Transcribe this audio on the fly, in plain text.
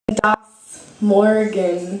Das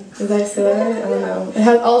Morgen. Did I say that right? I don't know. It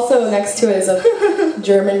has also next to it is a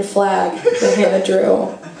German flag that Hannah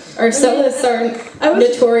drew. Our set lists are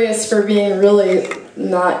notorious for being really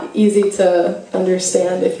not easy to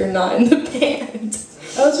understand if you're not in the band.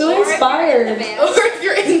 I was really inspired. Or if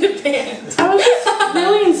you're in the band. I was just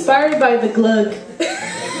really inspired by the glug.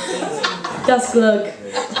 Das Glug.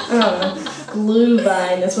 I don't know.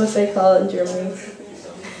 Glühwein, that's what they call it in Germany.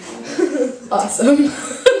 Awesome.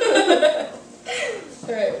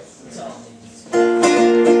 Alright.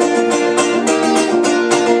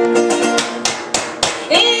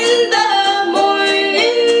 In the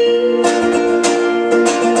morning,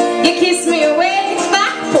 you kiss me awake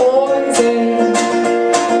like poison.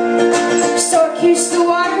 So kiss the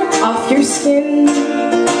water off your skin.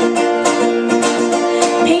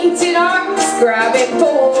 Painted arms grabbing,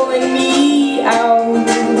 pulling me out.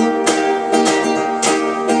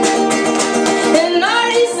 An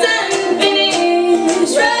artist's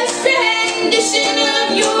unfinished rush rendition of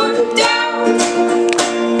your doubt.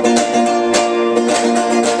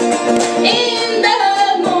 In the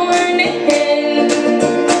morning,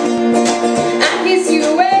 I kiss you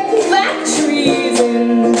away like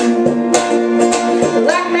treason,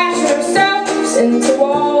 like mashing ourselves into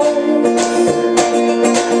walls.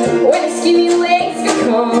 When skinny legs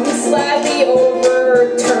become slightly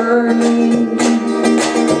overturned,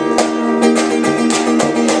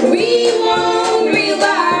 we won't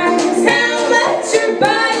realize how much our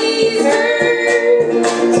bodies hurt.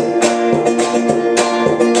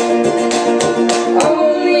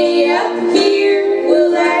 Only up here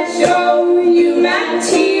will I show you my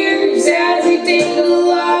tears as we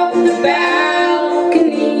dangle off the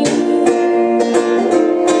balcony.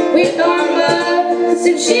 With our mugs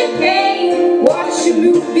and champagne, watching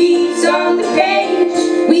movies on the page.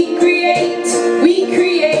 We create, we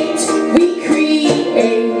create, we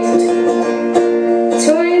create.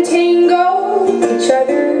 To entangle each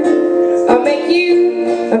other, I'll make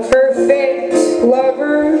you a perfect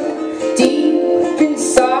lover. Deep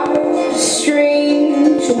inside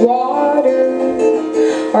strange water,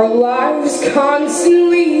 our lives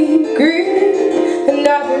constantly grin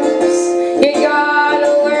another's. You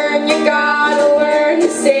gotta learn to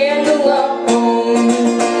stand alone.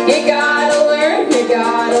 You gotta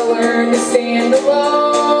learn to stand alone.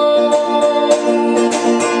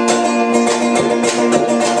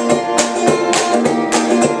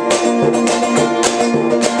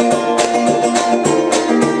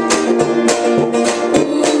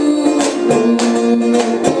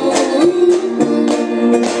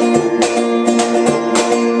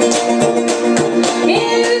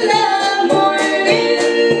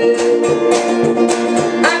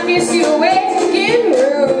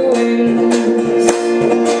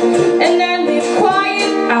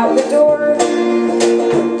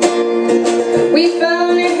 We fell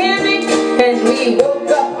in a hammock and we woke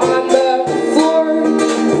up on the floor.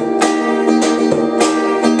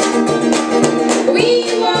 We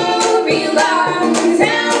won't realize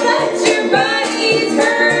how much your bodies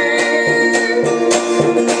hurt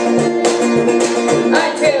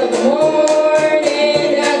until the morning,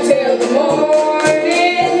 until the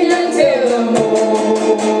morning, until the morning.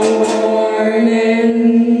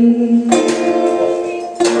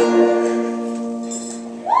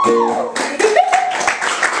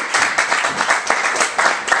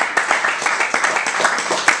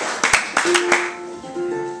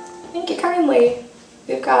 Thank you kindly.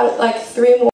 We've got like 3 more.